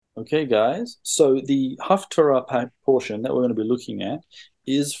Okay, guys. So the Haftarah portion that we're going to be looking at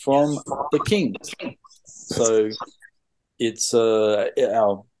is from the Kings. So it's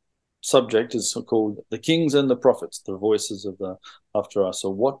our subject is called the Kings and the Prophets, the voices of the Haftarah. So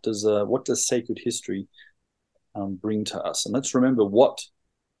what does sacred history bring to us? And let's remember what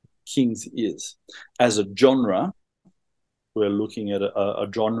Kings is. As a genre, we're looking at a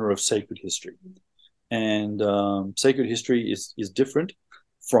genre of sacred history, and sacred history is different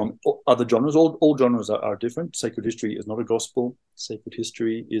from other genres. All genres are different. Sacred history is not a gospel. Sacred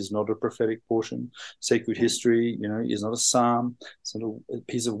history is not a prophetic portion. Sacred history, is not a psalm. It's not a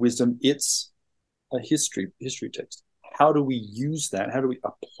piece of wisdom. It's a history text. How do we use that? How do we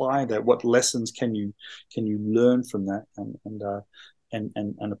apply that? What lessons can you learn from that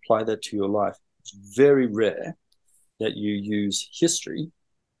and apply that to your life? It's very rare that you use history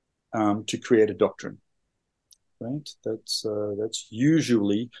to create a doctrine, right? That's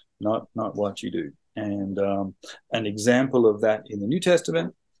usually not what you do. And an example of that in the New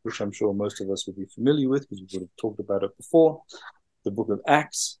Testament, which I'm sure most of us would be familiar with because we would have talked about it before, the book of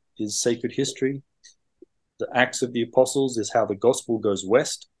Acts is sacred history. The Acts of the Apostles is how the gospel goes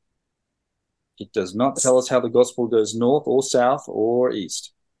west. It does not tell us how the gospel goes north or south or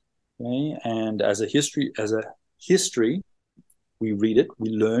east. Okay? And as a history, we read it, we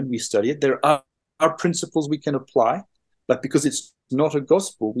learn, we study it. There are principles we can apply, but because it's not a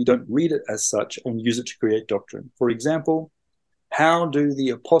gospel, we don't read it as such and use it to create doctrine. For example, how do the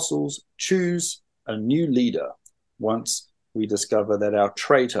apostles choose a new leader once we discover that our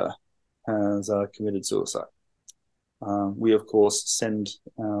traitor has committed suicide? We, of course, send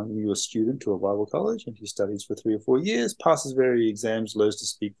our newest student to a Bible college, and he studies for 3 or 4 years, passes various exams, learns to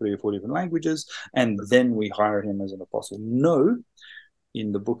speak 3 or 4 different languages, and then we hire him as an apostle. No,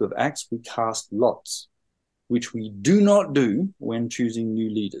 in the book of Acts, we cast lots, which we do not do when choosing new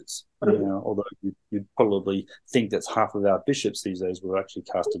leaders. Although you'd probably think that's half of our bishops these days were actually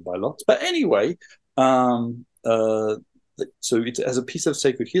casted by lots. But anyway, so it's as a piece of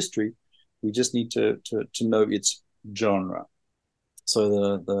sacred history, we just need to know its genre.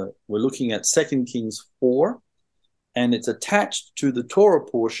 So we're looking at 2 Kings 4, and it's attached to the Torah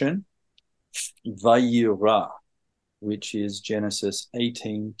portion, Vayirah, which is Genesis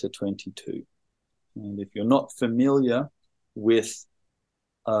 18 to 22. And if you're not familiar with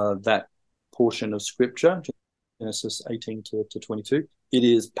that portion of scripture, Genesis 18 to 22, it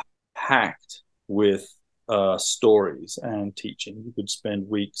is packed with stories and teaching. You could spend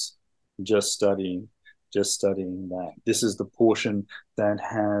weeks just studying that. This is the portion that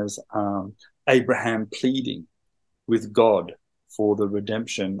has Abraham pleading with God for the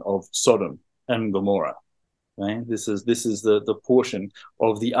redemption of Sodom and Gomorrah. Right? This is the portion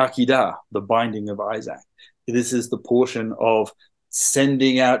of the Akedah, the binding of Isaac. This is the portion of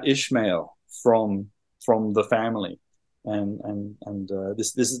sending out Ishmael from the family, and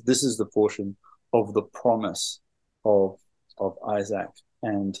this is the portion of the promise of Isaac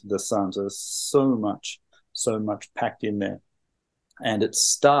and the sons. There's so much packed in there, and it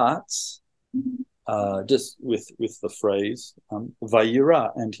starts just with the phrase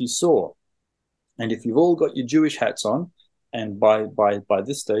Vayirah, and he saw. And if you've all got your Jewish hats on, and by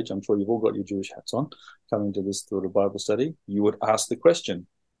this stage, I'm sure you've all got your Jewish hats on, coming to this sort of Bible study, you would ask the question,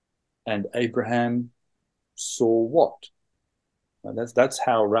 and Abraham saw what? And that's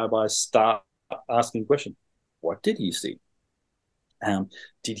how rabbis start asking questions. What did he see?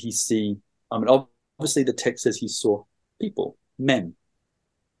 Did he see, obviously the text says he saw people, men,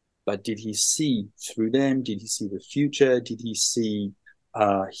 but did he see through them? Did he see the future? Did he see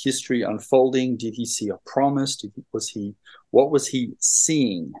history unfolding? Did he see a promise? What was he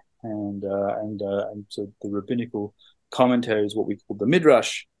seeing? And so the rabbinical commentaries, what we call the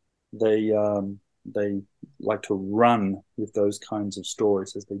midrash, they like to run with those kinds of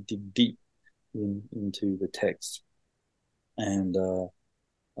stories as they dig deep into the text. And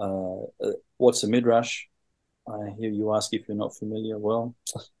what's a midrash? I hear you ask if you're not familiar. Well,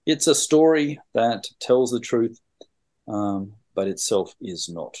 it's a story that tells the truth, but itself is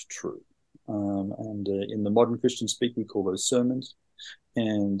not true. And in the modern Christian speak, we call those sermons.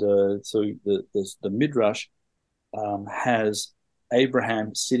 And so the midrash has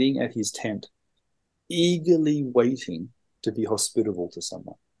Abraham sitting at his tent, eagerly waiting to be hospitable to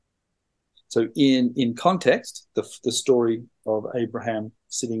someone. So in context, the story of Abraham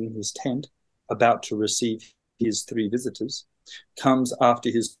sitting in his tent, about to receive his 3 visitors, comes after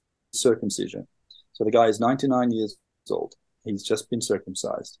his circumcision. So the guy is 99 years old. He's just been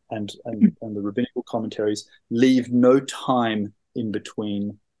circumcised, and the rabbinical commentaries leave no time in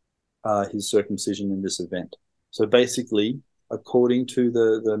between his circumcision and this event. So basically, according to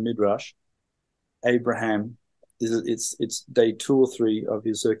the Midrash, Abraham, it's day 2 or 3 of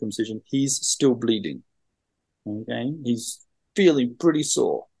his circumcision. He's still bleeding. Okay, he's feeling pretty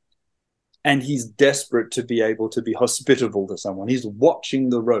sore, and he's desperate to be able to be hospitable to someone. He's watching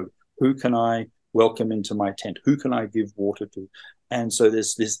the road. Who can I welcome into my tent? Who can I give water to? And so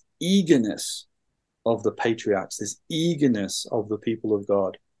there's this eagerness of the patriarchs, this eagerness of the people of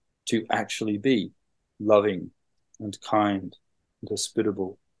God to actually be loving and kind and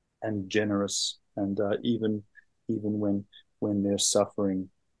hospitable and generous, and even when they're suffering.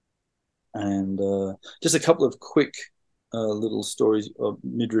 And just a couple of quick little stories of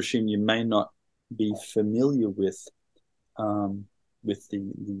midrashim you may not be familiar with the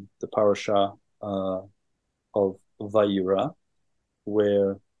parasha of Vayira,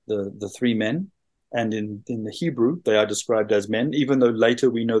 where the 3 men, and in the Hebrew they are described as men, even though later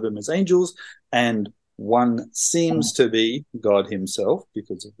we know them as angels, and one seems to be God himself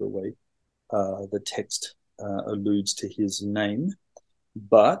because of the way the text alludes to his name.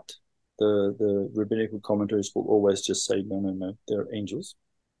 But the rabbinical commentaries will always just say, no, they're angels.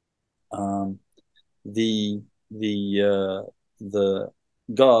 The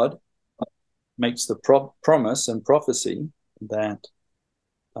God makes the promise and prophecy that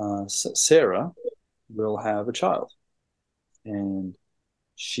Sarah will have a child, and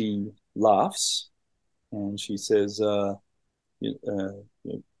she laughs and she says,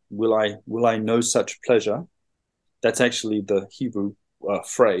 will I know such pleasure? That's actually the Hebrew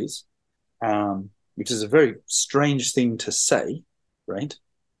phrase, which is a very strange thing to say, right?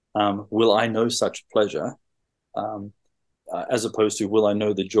 Will I know such pleasure? As opposed to, will I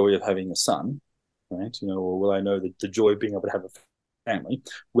know the joy of having a son, right? Or will I know the joy of being able to have a family?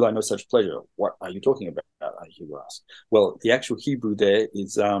 Will I know such pleasure? What are you talking about? You ask. Well, the actual Hebrew there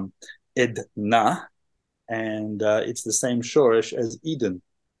is Edna, and it's the same shorish as Eden,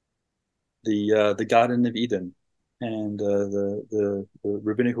 the Garden of Eden. And the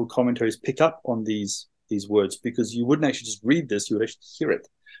rabbinical commentaries pick up on these words, because you wouldn't actually just read this, you would actually hear it.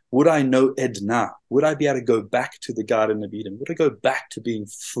 Would I know Edna? Would I be able to go back to the Garden of Eden? Would I go back to being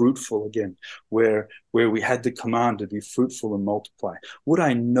fruitful again, where we had the command to be fruitful and multiply? Would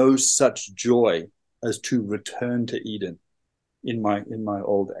I know such joy as to return to Eden in my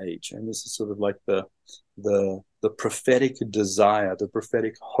old age? And this is sort of like the prophetic desire, the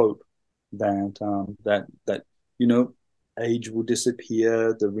prophetic hope that age will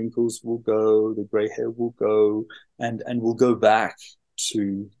disappear, the wrinkles will go, the gray hair will go, and we'll go back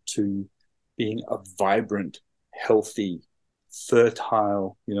to being a vibrant, healthy,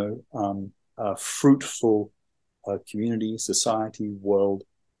 fertile, fruitful community, society, world.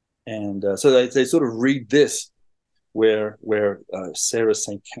 And so they sort of read this where Sarah's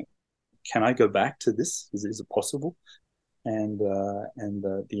saying, can I go back to this? Is it possible? And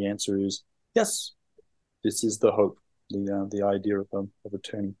the answer is yes. This is the hope, the idea of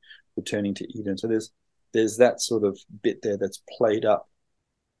returning to Eden. So there's that sort of bit there that's played up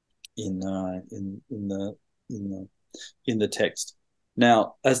in the text.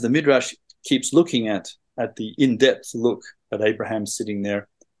 Now, as the Midrash keeps looking at the in-depth look at Abraham sitting there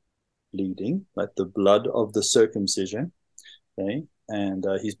bleeding, like the blood of the circumcision, okay, and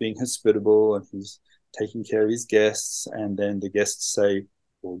he's being hospitable and he's taking care of his guests, and then the guests say,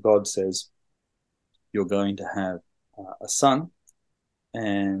 or God says, you're going to have a son,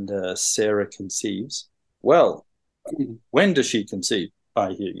 and Sarah conceives. Well, when does she conceive?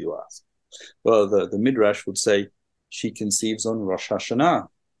 I hear you ask. Well, the Midrash would say she conceives on Rosh Hashanah.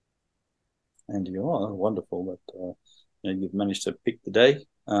 And you're wonderful that you've managed to pick the day,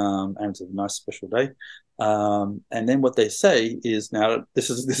 and it's a nice special day. And then what they say is, now this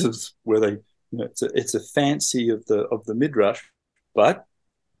is where they, it's a fancy of the Midrash, but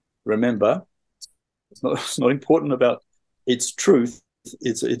remember, it's not important about its truth.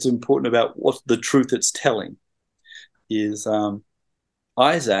 It's important about what the truth it's telling is.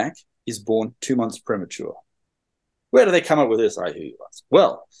 Isaac is born 2 months premature. Where do they come up with this? I hear you ask.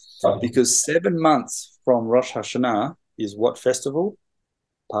 Well, because 7 months from Rosh Hashanah is what festival?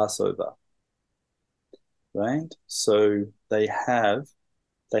 Passover. Right? So they have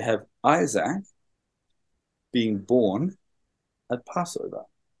Isaac being born at Passover,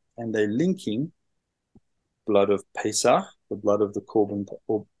 and they're linking blood of Pesach, the blood of the Korban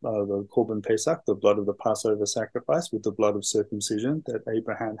Pesach, the blood of the Passover sacrifice, with the blood of circumcision that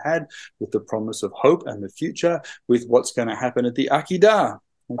Abraham had, with the promise of hope and the future, with what's going to happen at the Akedah,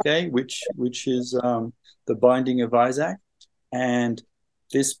 okay, which is the binding of Isaac. And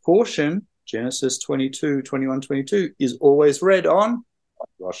this portion, Genesis 22, 21, 22, is always read on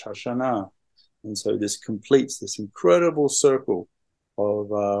Rosh Hashanah. And so this completes this incredible circle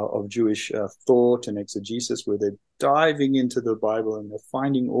of Jewish thought and exegesis, where they're diving into the Bible and they're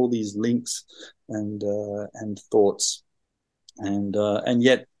finding all these links and thoughts, and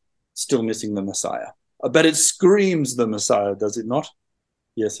yet still missing the Messiah. But it screams the Messiah, does it not?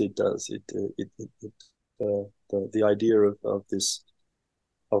 Yes, it does. The idea of this,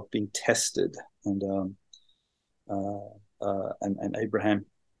 of being tested, and Abraham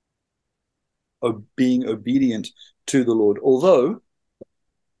being obedient to the Lord. Although,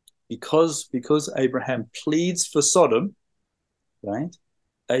 because Abraham pleads for Sodom, right?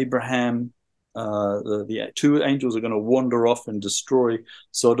 Abraham, the two angels are going to wander off and destroy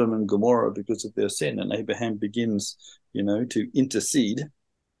Sodom and Gomorrah because of their sin, and Abraham begins, to intercede,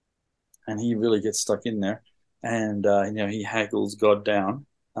 and he really gets stuck in there, and he haggles God down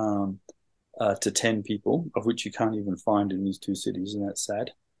to 10 people, of which you can't even find in these two cities, and that's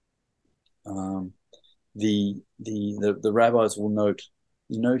sad. The rabbis will note,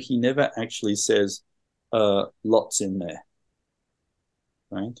 he never actually says Lot's in there,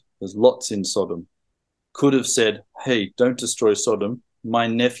 right? There's Lot's in Sodom. Could have said, hey, don't destroy Sodom. My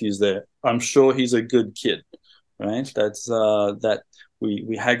nephew's there. I'm sure he's a good kid, right? That's that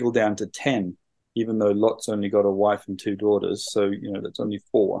we haggle down to 10, even though Lot's only got a wife and 2 daughters. So, that's only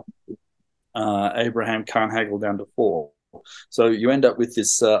 4. Abraham can't haggle down to 4. So you end up with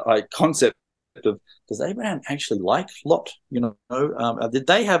this concept of, does Abraham actually like Lot? Did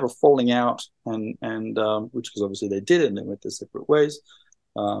they have a falling out, and which was obviously they did, and they went their separate ways.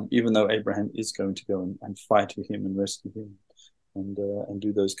 Even though Abraham is going to go and fight with him and rescue him, and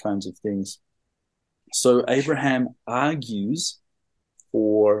do those kinds of things. So Abraham argues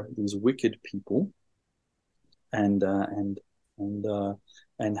for these wicked people, and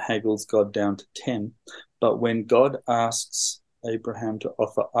haggles God down to 10. But when God asks Abraham to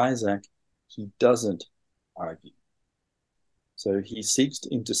offer Isaac, he doesn't argue. So he seeks to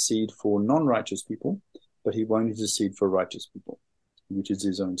intercede for non-righteous people, but he won't intercede for righteous people, which is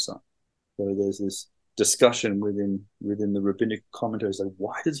his own son. So there's this discussion within the rabbinic commentaries, like,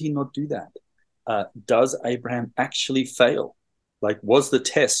 why does he not do that? Does Abraham actually fail? Like, was the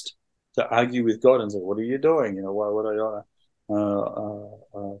test to argue with God and say, what are you doing? Why would I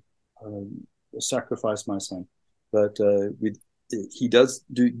sacrifice my son? But he does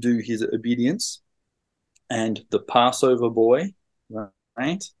do his obedience, and the Passover boy,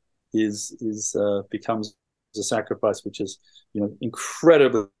 right, becomes a sacrifice, which is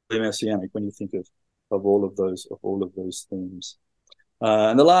incredibly messianic when you think of all of those themes.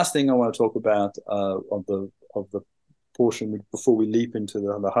 And the last thing I want to talk about of the portion before we leap into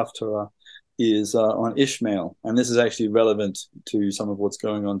the Haftarah is on Ishmael, and this is actually relevant to some of what's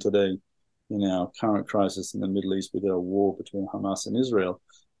going on today in our current crisis in the Middle East with our war between Hamas and Israel.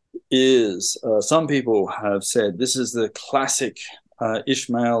 Is some people have said this is the classic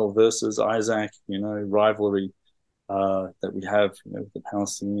Ishmael versus Isaac, rivalry that we have, with the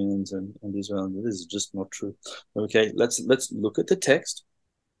Palestinians and Israel. And this is just not true. Okay, let's look at the text.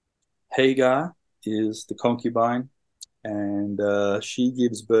 Hagar is the concubine, and she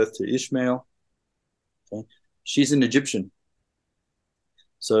gives birth to Ishmael. Okay, she's an Egyptian.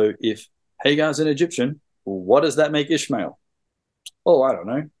 So if Hagar's an Egyptian, well, what does that make Ishmael? Oh, I don't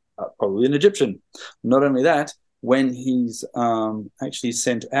know. Probably an Egyptian. Not only that, when he's actually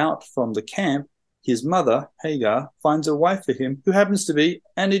sent out from the camp, his mother, Hagar, finds a wife for him who happens to be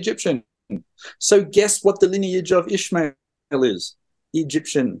an Egyptian. So guess what the lineage of Ishmael is?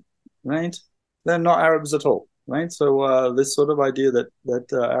 Egyptian, right? They're not Arabs at all, right? So this sort of idea that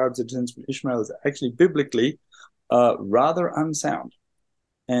Arabs are descendants from Ishmael is actually biblically rather unsound.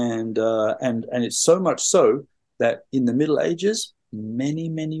 And it's so much so that in the Middle Ages,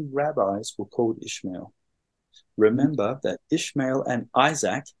 many rabbis were called Ishmael. Remember that Ishmael and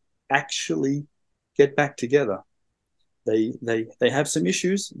Isaac actually get back together. They have some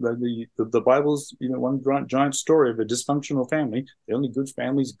issues. The Bible's one giant story of a dysfunctional family. The only good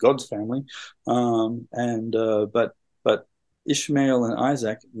family is God's family, but Ishmael and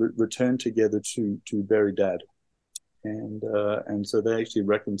Isaac return together to bury dad. And so they actually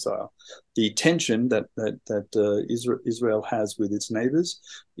reconcile. The tension that Israel has with its neighbors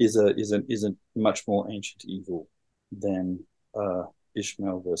is a much more ancient evil than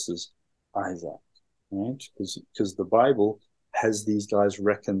Ishmael versus Isaac, right? Because the Bible has these guys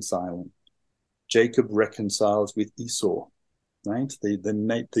reconciling. Jacob reconciles with Esau, right?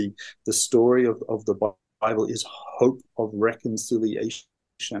 The story of the Bible is hope of reconciliation.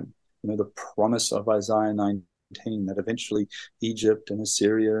 The promise of Isaiah 9. That eventually Egypt and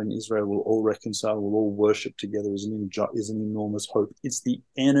Assyria and Israel will all reconcile, will all worship together is an enormous hope. It's the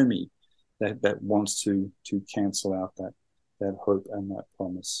enemy that wants to cancel out that hope and that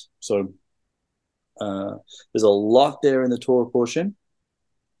promise. So there's a lot there in the Torah portion.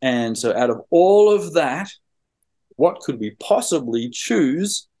 And so out of all of that, what could we possibly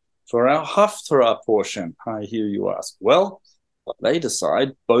choose for our Haftarah portion? I hear you ask. Well, they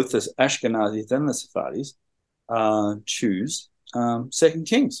decide, both the Ashkenazis and the Sephardis choose 2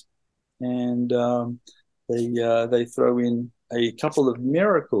 Kings. And they throw in a couple of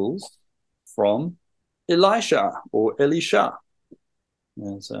miracles from Elisha, or Elisha,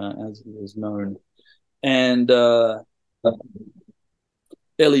 as is known. And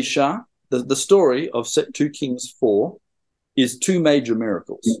Elisha, the story of 2 Kings 4 is 2 major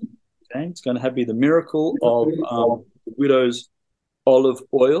miracles. Okay, it's going to be the miracle of the widow's olive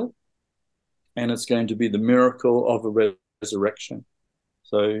oil, and it's going to be the miracle of a resurrection.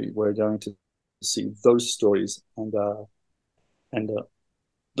 So we're going to see those stories, and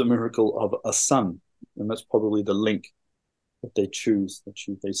the miracle of a son, and that's probably the link that they choose.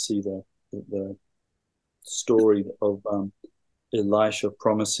 They see the story of Elisha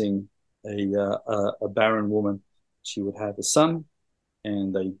promising a barren woman she would have a son,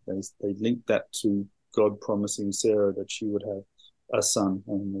 and they link that to God promising Sarah that she would have a son,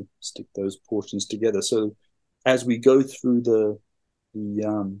 and they stick those portions together. So as we go through the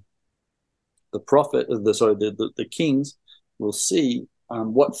prophet, the kings, we'll see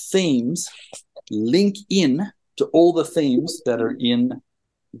what themes link in to all the themes that are in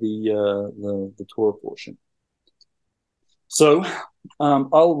the Torah portion. So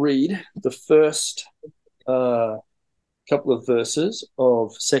I'll read the first couple of verses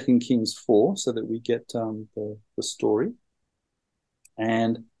of 2 Kings 4 so that we get the story.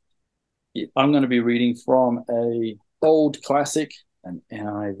 And I'm going to be reading from a old classic, an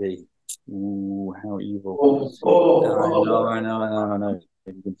NIV. Ooh, how evil. I know.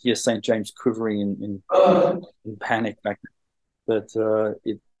 You can hear St. James quivering in panic back then. But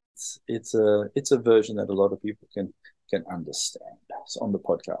it's a version that a lot of people can understand. It's on the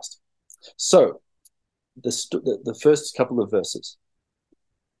podcast. So the first couple of verses.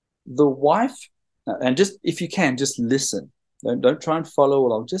 The wife, and just if you can, just listen. Don't try and follow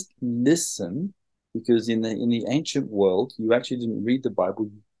along. Just listen, because in the ancient world, you actually didn't read the Bible;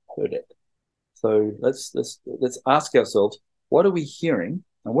 you heard it. So let's ask ourselves: what are we hearing,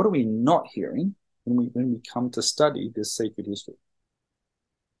 and what are we not hearing when we come to study this sacred history?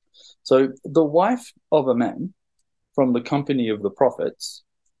 So the wife of a man from the company of the prophets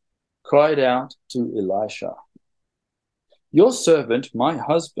cried out to Elisha, "Your servant, my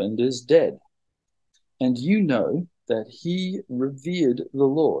husband, is dead, and you know that he revered the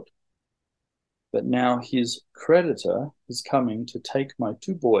Lord. But now his creditor is coming to take my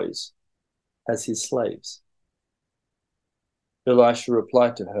 2 boys as his slaves." Elisha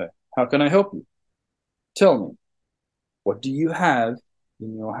replied to her, "How can I help you? Tell me, what do you have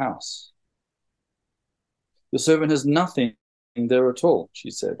in your house?" "The servant has nothing there at all," she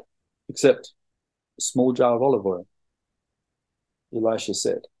said, "except a small jar of olive oil." Elisha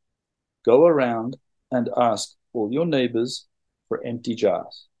said, "Go around and ask all your neighbors for empty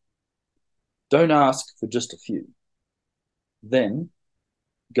jars. Don't ask for just a few. Then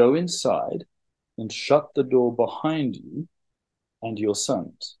go inside and shut the door behind you and your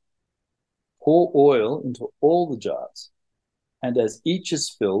sons. Pour oil into all the jars, and as each is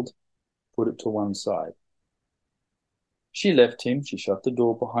filled, put it to one side." She left him. She shut the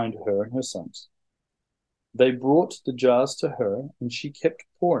door behind her and her sons. They brought the jars to her, and she kept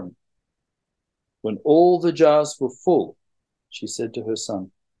pouring. When all the jars were full, she said to her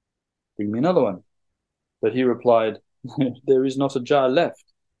son, "Bring me another one." But he replied, "There is not a jar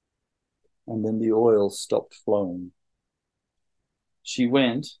left." And then the oil stopped flowing. She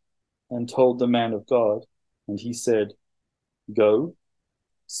went and told the man of God, and he said, "Go,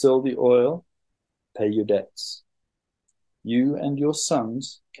 sell the oil, pay your debts. You and your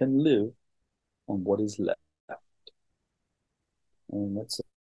sons can live on what is left." And that's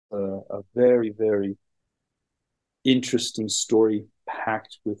a very, very interesting story,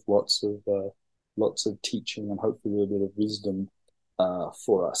 packed with lots of teaching and hopefully a bit of wisdom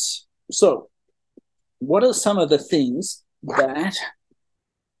for us. So, what are some of the things that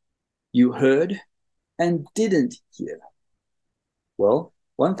you heard and didn't hear? Well,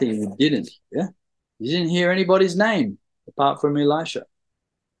 one thing you didn't hear anybody's name apart from Elisha.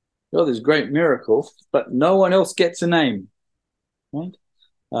 Oh, there's great miracle, but no one else gets a name. Right?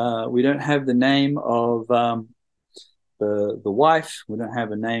 We don't have the name of the wife. We don't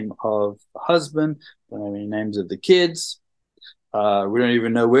have a name of the husband. We don't have any names of the kids. We don't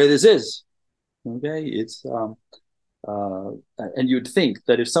even know where this is. Okay, and you'd think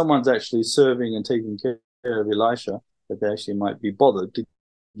that if someone's actually serving and taking care of Elisha, that they actually might be bothered to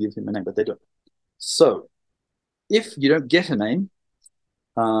give him a name, but they don't. So if you don't get a name,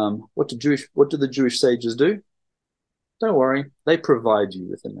 what do the Jewish sages do? Don't worry, they provide you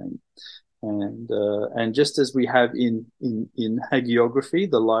with a name. And just as we have in hagiography,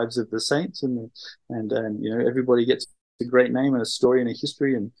 the lives of the saints, and everybody gets a great name and a story and a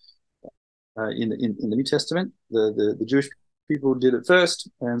history, and in the New Testament, the Jewish people did it first,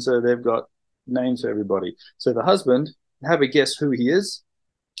 and so they've got names for everybody. So the husband, have a guess who he is.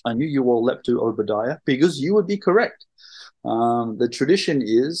 I knew you all leapt to Obadiah because you would be correct. The tradition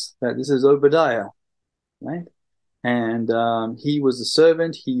is that this is Obadiah, right? And he was a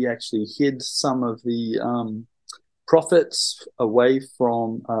servant. He actually hid some of the prophets away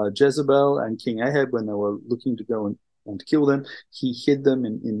from Jezebel and King Ahab when they were looking to go and kill them. He hid them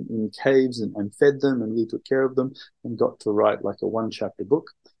in caves and fed them, and he took care of them and got to write like a one-chapter book.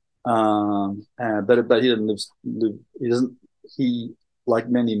 But he didn't live. He doesn't. He, like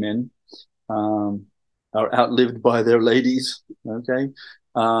many men, are outlived by their ladies. Okay,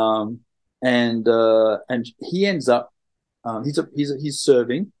 and he ends up. He's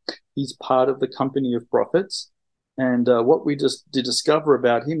serving. He's part of the company of prophets, and what we just did discover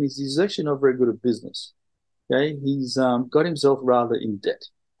about him is he's actually not very good at business. Okay, he's got himself rather in debt.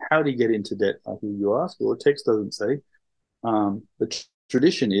 How did he get into debt? I hear you ask. Well, the text doesn't say. The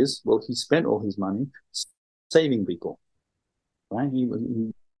tradition is, well, he spent all his money saving people. Right? He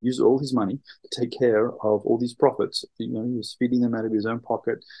used all his money to take care of all these prophets. He was feeding them out of his own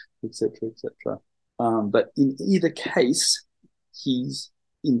pocket, etc., etc. But in either case, he's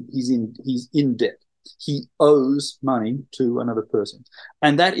in debt. He owes money to another person,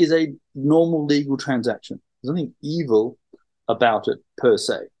 and that is a normal legal transaction. There's nothing evil about it per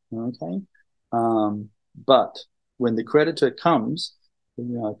se. Okay, but when the creditor comes,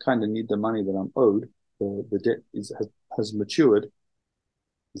 I kind of need the money that I'm owed. The debt has matured.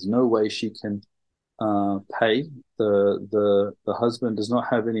 There's no way she can pay. The husband has not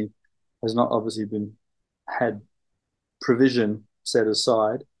obviously had provision set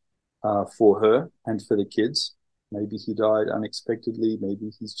aside for her and for the kids. Maybe he died unexpectedly.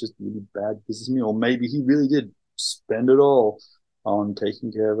 Maybe he's just really bad businessman, or maybe he really did spend it all on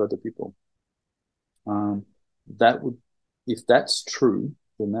taking care of other people. If that's true,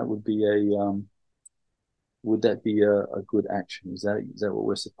 then that would be would that be a good action? Is that what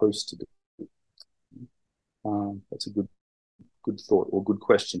we're supposed to do? That's a good thought or good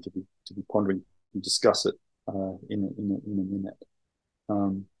question to be pondering and discuss it in a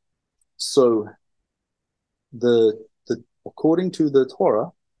minute. So the according to the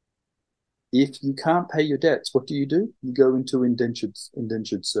Torah, if you can't pay your debts, what do? You go into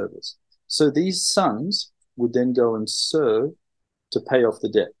indentured service. So these sons would then go and serve to pay off the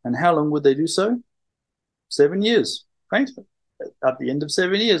debt. And how long would they do so? 7 years, right? At the end of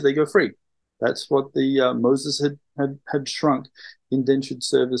 7 years, they go free. That's what the Moses had shrunk indentured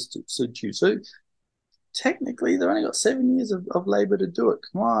service to do. So technically, they've only got 7 years of labor to do it.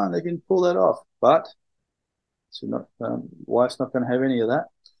 Come on, they can pull that off. But wife's not going to have any of that.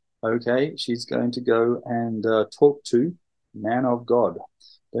 Okay, she's going to go and talk to man of God.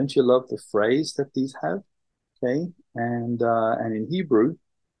 Don't you love the phrase that these have? Okay, and in Hebrew,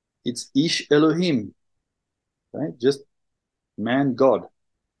 it's Ish Elohim, right? Just man, God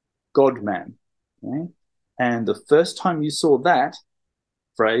man, right? And the first time you saw that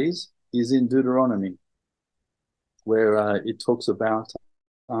phrase is in Deuteronomy, where it talks about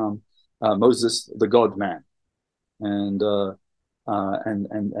Moses, the God man, and the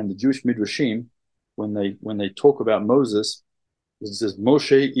Jewish midrashim, when they talk about Moses, it says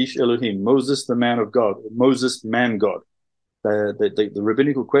Moshe Ish Elohim, Moses the man of God, Moses man God. The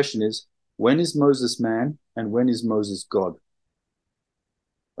rabbinical question is, when is Moses man and when is Moses God?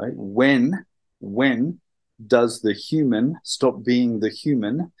 Right? When does the human stop being the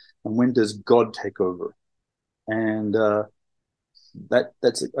human, and when does God take over? And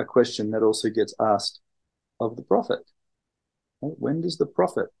that's a question that also gets asked of the prophet. Right? When does the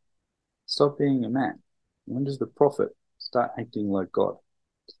prophet stop being a man? When does the prophet start acting like God?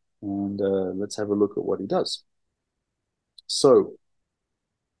 And let's have a look at what he does. So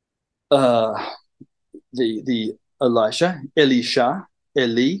the Elisha,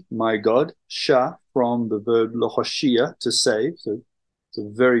 Eli, my God, Shah, from the verb lohoshia, to save. So it's a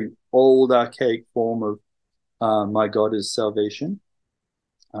very old, archaic form of my God is salvation.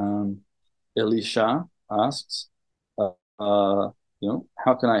 Elisha asks, how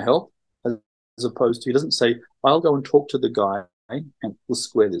can I help? As opposed to, he doesn't say, I'll go and talk to the guy and we'll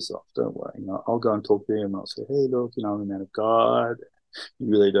square this off. Don't worry. I'll go and talk to him. I'll say, hey, look, I'm a man of God. You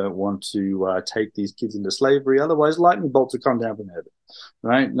really don't want to take these kids into slavery. Otherwise, lightning bolts will come down from heaven.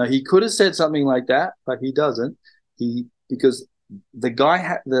 Right? Now, he could have said something like that, but he doesn't. Because the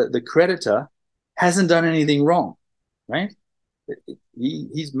guy, the creditor, hasn't done anything wrong. Right?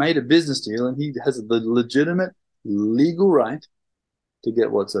 He's made a business deal, and he has the legitimate legal right to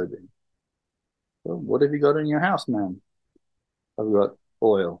get what's owed him. Well, what have you got in your house, man? I've got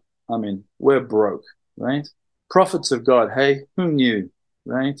oil. I mean, we're broke, right? Prophets of God, hey, who knew,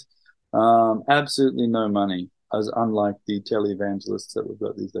 right? Absolutely no money, as unlike the televangelists that we've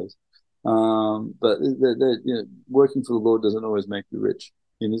got these days. But working for the Lord doesn't always make you rich.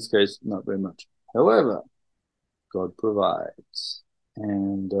 In this case, not very much. However, God provides.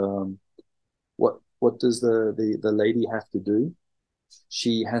 And what does the lady have to do?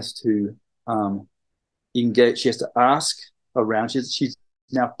 She has to engage. She has to ask around. She's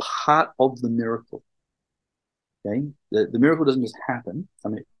now part of the miracle. Okay, the miracle doesn't just happen. I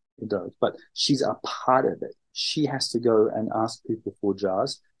mean, it does, but she's a part of it. She has to go and ask people for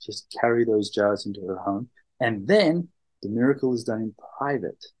jars. She has to carry those jars into her home, and then the miracle is done in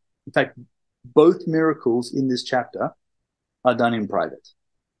private. In fact, both miracles in this chapter are done in private.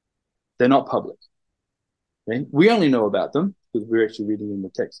 They're not public. Okay? We only know about them because we're actually reading in the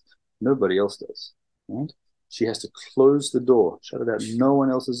text. Nobody else does. Right? She has to close the door, shut it out. No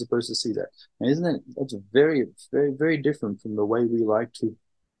one else is supposed to see that. And isn't it? That's very, very, very different from the way we like to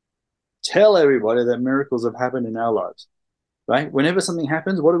tell everybody that miracles have happened in our lives. Right? Whenever something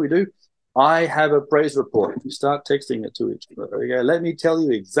happens, what do? I have a praise report. You start texting it to each other. Okay, let me tell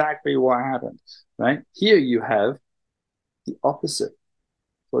you exactly what happened. Right? Here you have the opposite.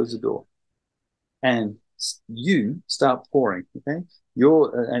 Close the door. And you start pouring. Okay?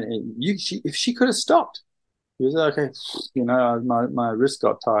 If she could have stopped. He was like, okay, my wrist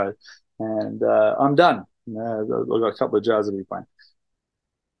got tired, and I'm done. I've got a couple of jars of be fine.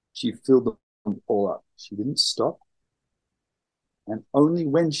 She filled them all up. She didn't stop, and only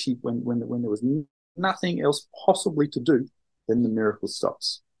when there was nothing else possibly to do, then the miracle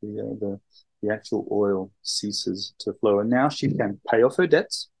stops. The actual oil ceases to flow, and now she can pay off her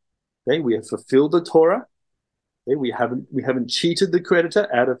debts. Okay, we have fulfilled the Torah. Okay, we haven't cheated the creditor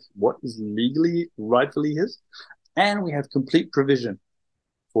out of what is legally, rightfully his, and we have complete provision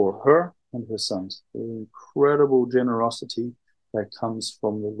for her and her sons. The incredible generosity that comes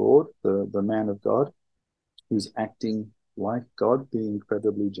from the Lord, the man of God, who's acting like God, being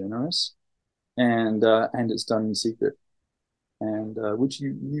incredibly generous, and it's done in secret, and which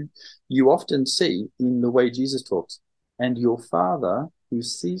you often see in the way Jesus talks. And your Father, who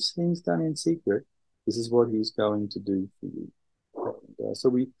sees things done in secret, this is what he's going to do for you. And, so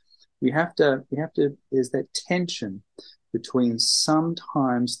we have to, there's that tension between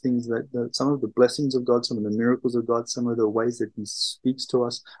sometimes things that some of the blessings of God, some of the miracles of God, some of the ways that he speaks to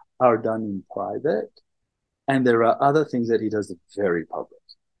us are done in private. And there are other things that he does very public,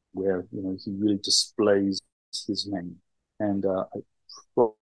 where, he really displays his name. And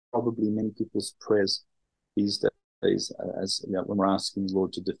probably many people's prayers these days, as when we're asking the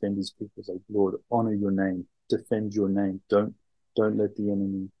Lord to defend his people, it's like, Lord, honor your name, defend your name, don't let the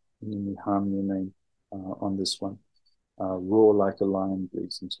enemy harm your name on this one. Roar like a lion,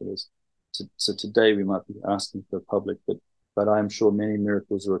 please. And so today we might be asking for public, but I'm sure many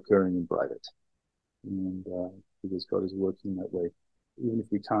miracles are occurring in private, and because God is working that way, even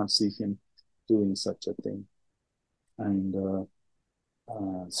if we can't see him doing such a thing. And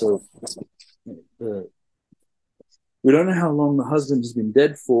so we don't know how long the husband has been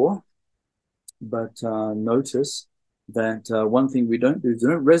dead for, but notice that one thing we don't do is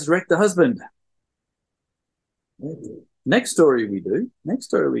we don't resurrect the husband. Next story we do. Next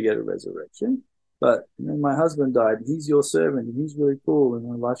story we get a resurrection. But my husband died. He's your servant. And he's really cool. And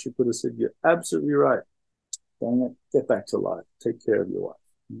Elisha could have said, you're absolutely right. Dang it, get back to life. Take care of your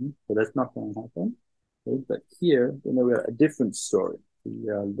wife. But that's not going to happen. Okay? But here, we have a different story.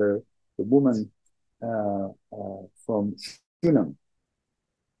 The woman from Shunem.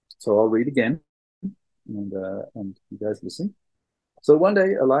 So I'll read again, and you guys listen. So one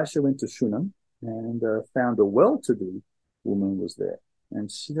day Elisha went to Shunem and found a well-to-do woman was there,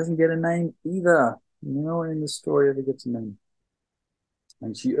 and she doesn't get a name either. No one in the story ever gets a name.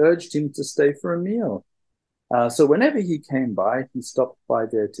 And she urged him to stay for a meal. So whenever he came by, he stopped by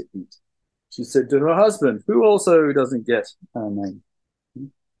there to eat. She said to her husband, who also doesn't get a name,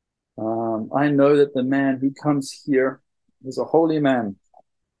 I know that the man who comes here is a holy man.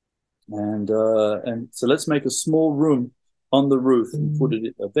 And so let's make a small room on the roof and put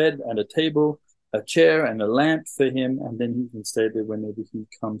it a bed and a table a chair and a lamp for him, and then he can stay there whenever he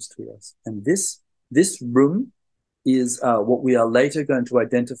comes to us. And this room is what we are later going to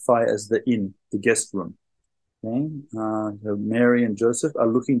identify as the inn, the guest room. Okay? Mary and Joseph are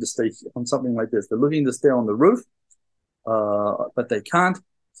looking to stay on something like this. They're looking to stay on the roof, but they can't,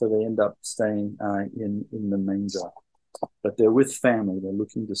 so they end up staying in the manger. But they're with family. They're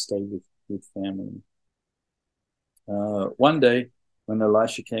looking to stay with family. One day, when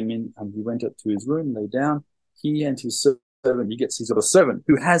Elisha came in and he went up to his room, lay down, he and his servant, he's got a servant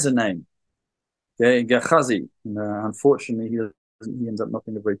who has a name, okay, Gehazi. Unfortunately, he ends up not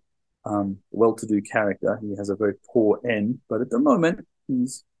being a very well-to-do character. He has a very poor end, but at the moment,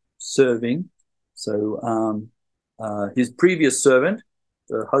 he's serving. So his previous servant,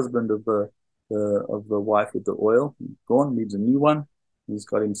 the husband of the wife with the oil, he's gone, needs a new one. He's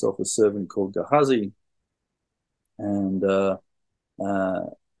got himself a servant called Gehazi, and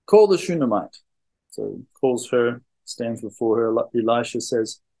call the Shunammite. So he calls her, stands before her. Elisha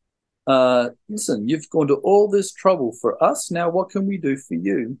says, listen, you've gone to all this trouble for us. Now, what can we do for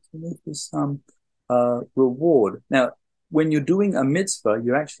you to make this reward? Now, when you're doing a mitzvah,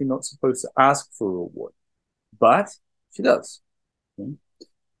 you're actually not supposed to ask for a reward, but she does. Okay?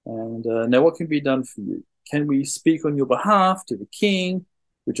 And now, what can be done for you? Can we speak on your behalf to the king?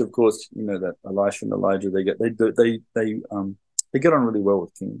 Which, of course, you know that Elisha and Elijah, they get on really well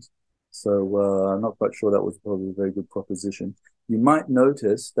with kings. So I'm not quite sure that was probably a very good proposition. You might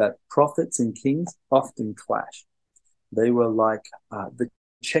notice that prophets and kings often clash. They were like the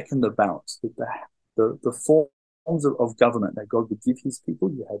check and the balance, the forms of government that God would give his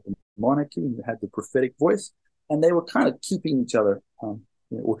people. You had the monarchy and you had the prophetic voice, and they were kind of keeping each other,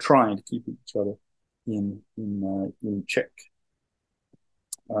 or trying to keep each other in check.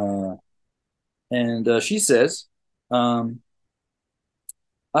 And she says, I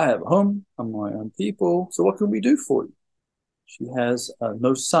have a home, I'm my own people, so what can we do for you? She has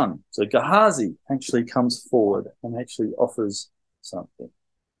no son. So Gehazi actually comes forward and actually offers something.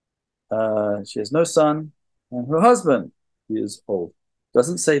 She has no son, and her husband is old.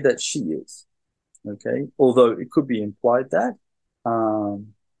 Doesn't say that she is, okay? Although it could be implied that.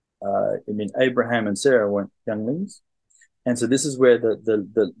 Abraham and Sarah weren't younglings. And so this is where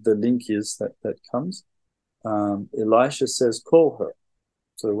the link is that comes. Elisha says, call her.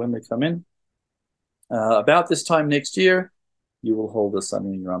 So when they come in, about this time next year, you will hold a son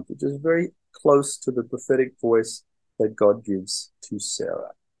in your arms, which is very close to the prophetic voice that God gives to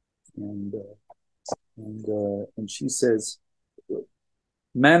Sarah. And she says,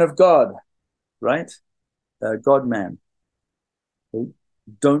 man of God, right? God-man,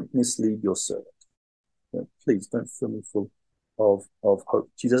 don't mislead your servant. Please don't fill me full of hope.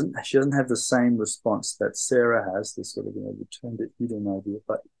 She doesn't have the same response that Sarah has, this sort of return to Eden idea,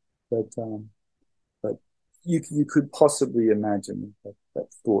 but you could possibly imagine that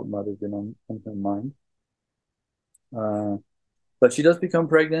thought might have been on her mind. But she does become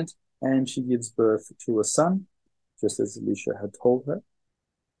pregnant, and she gives birth to a son, just as Elisha had told her.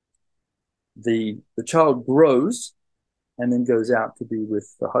 The child grows and then goes out to be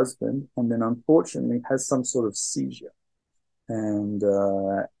with the husband, and then unfortunately has some sort of seizure, and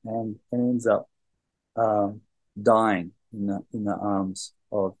ends up dying in the arms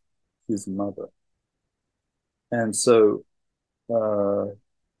of his mother. And so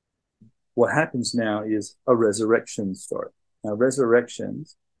what happens now is a resurrection story. Now,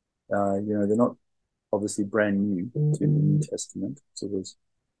 resurrections, they're not obviously brand new to the New Testament. So there's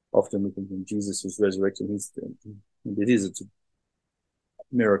often looking when Jesus was resurrected, it's a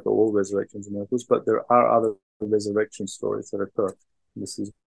miracle. All resurrections are miracles, but there are other resurrection stories that occur. This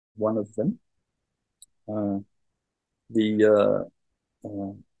is one of them.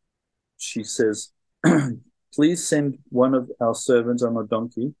 She says, please send one of our servants on a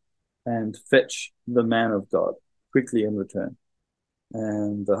donkey and fetch the man of God quickly in return.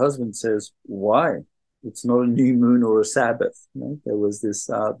 And the husband says, why? It's not a new moon or a Sabbath. There was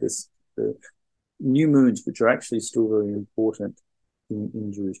the new moons, which are actually still very important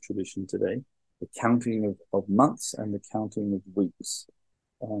in Jewish tradition today, the counting of months and the counting of weeks,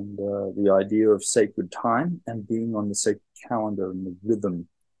 and the idea of sacred time and being on the sacred calendar and the rhythm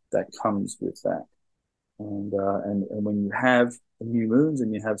that comes with that. And when you have new moons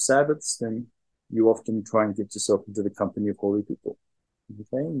and you have Sabbaths, then you often try and get yourself into the company of holy people.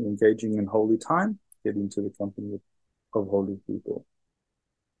 Okay, you're engaging in holy time, get into the company of holy people.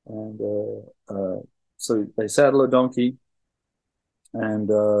 And so they saddle a donkey, and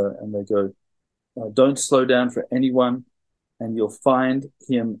they go, don't slow down for anyone, and you'll find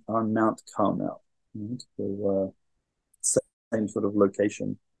him on Mount Carmel. So, same sort of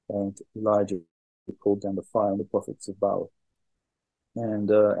location that Elijah called down the fire on the prophets of Baal. And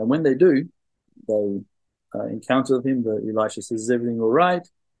when they do, they encounter him. Elisha says, "Is everything all right?"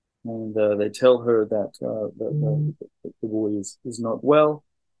 And they tell her that the boy is not well.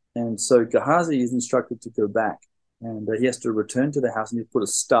 And so Gehazi is instructed to go back, and he has to return to the house, and he put a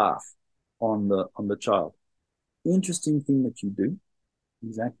staff on the child. Interesting thing that you do.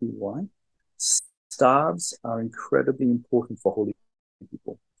 Exactly why. Staves are incredibly important for holy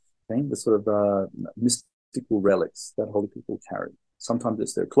people. Okay, the sort of mystical relics that holy people carry. Sometimes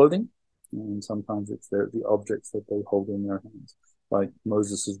it's their clothing, and sometimes it's the objects that they hold in their hands, like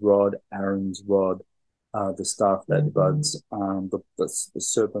Moses' rod, Aaron's rod, the staff that buds, the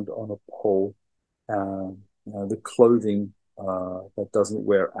serpent on a pole, the clothing that doesn't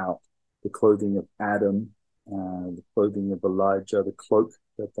wear out, the clothing of Adam, the clothing of Elijah, the cloak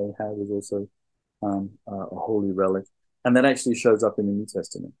that they have is also a holy relic. And that actually shows up in the New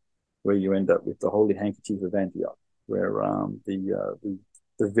Testament, where you end up with the holy handkerchief of Antioch, where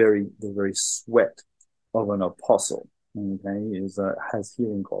the very sweat of an apostle, okay, has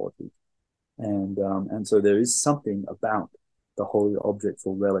healing qualities. And so there is something about the holy objects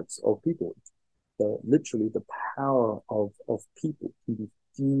or relics of people. Literally, the power of people can be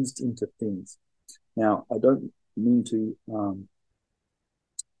fused into things. Now, I don't mean to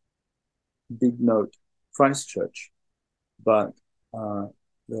big note Christchurch, but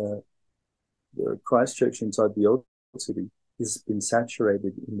the Christchurch inside the old city has been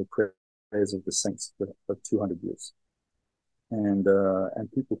saturated in the prayers of the saints for 200 years, and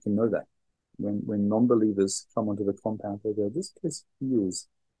people can know that when non-believers come onto the compound, they go, "This place feels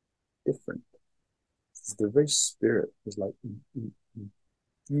different." The very spirit is like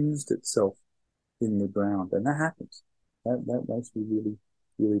infused itself in the ground, and that happens. That actually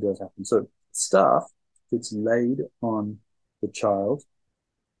really does happen. So staff gets laid on the child,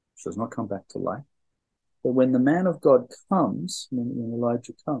 which does not come back to life. But when the man of God comes, when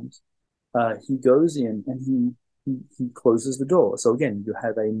Elijah comes, he goes in and he closes the door. So again, you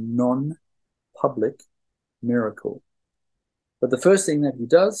have a non-public miracle. But the first thing that he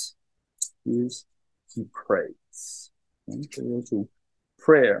does is he prays. Okay? So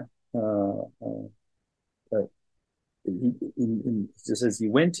prayer. He just says he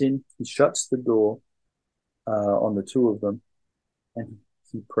went in, he shuts the door on the two of them, and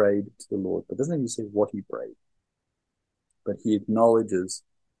he prayed to the Lord. But doesn't he say what he prayed? But he acknowledges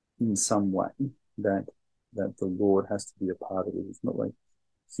in some way that the Lord has to be a part of it. It's not like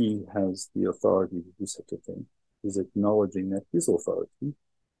he has the authority to do such a thing. He's acknowledging that his authority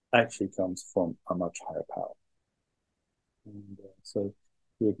actually comes from a much higher power. And so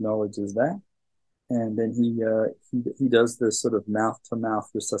he acknowledges that. And then he does this sort of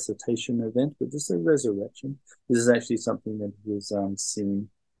mouth-to-mouth resuscitation event, but this is a resurrection. This is actually something that he has seen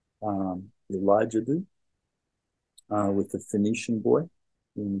Elijah do with the Phoenician boy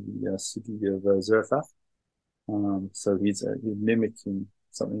in the city of Zarephath. So he's mimicking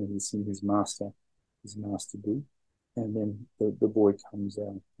something that he's seen his master do, and then the boy comes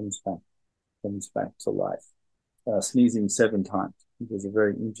back to life, sneezing 7 times. It was a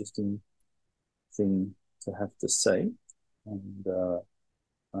very interesting thing to have to say. And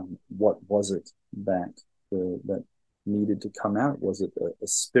what was it that needed to come out? Was it a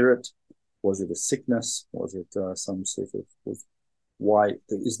spirit? Was it a sickness? Was it some sort of why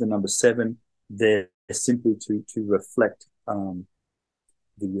is the number 7 there simply to reflect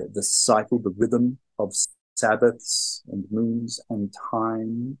the cycle, the rhythm of Sabbaths and moons and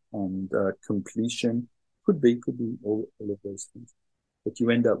time and completion? Could be all of those things. But you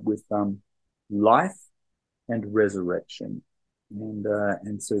end up with life and resurrection,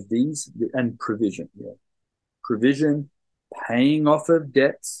 and so these and provision, provision, paying off of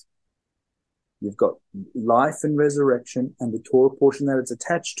debts. You've got life and resurrection, and the Torah portion that it's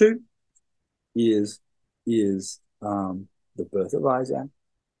attached to is the birth of Isaac,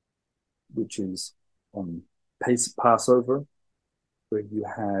 which is on Passover, where you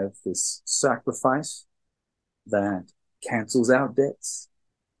have this sacrifice that cancels out debts.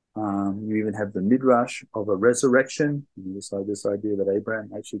 You even have the midrash of a resurrection. This idea that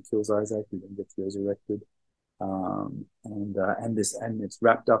Abraham actually kills Isaac, he then gets resurrected, and it's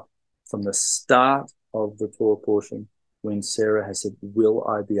wrapped up from the start of the Torah portion when Sarah has said, "Will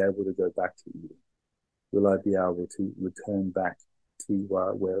I be able to go back to Eden? Will I be able to return back to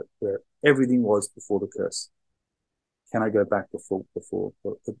where everything was before the curse? Can I go back before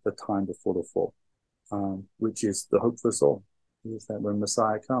the time before the fall?" Which is the hope for us all. Is that when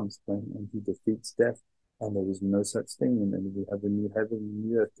Messiah comes, and he defeats death, and there is no such thing, and then we have a new heaven and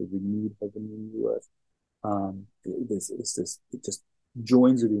new earth, the renewed heaven and new earth. It just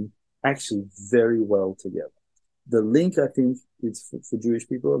joins it in actually very well together. The link, I think, is for Jewish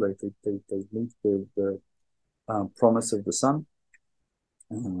people. They link the promise of the son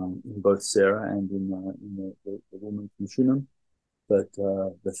in both Sarah and in the woman from Shunem. But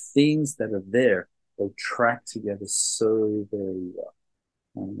the themes that are there, they track together so very well.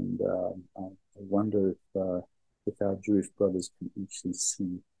 And I wonder if our Jewish brothers can actually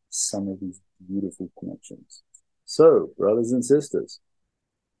see some of these beautiful connections. So, brothers and sisters,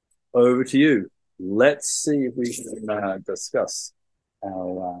 over to you. Let's see if we can discuss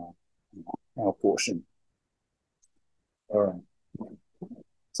our portion. All right.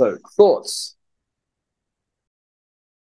 So, thoughts.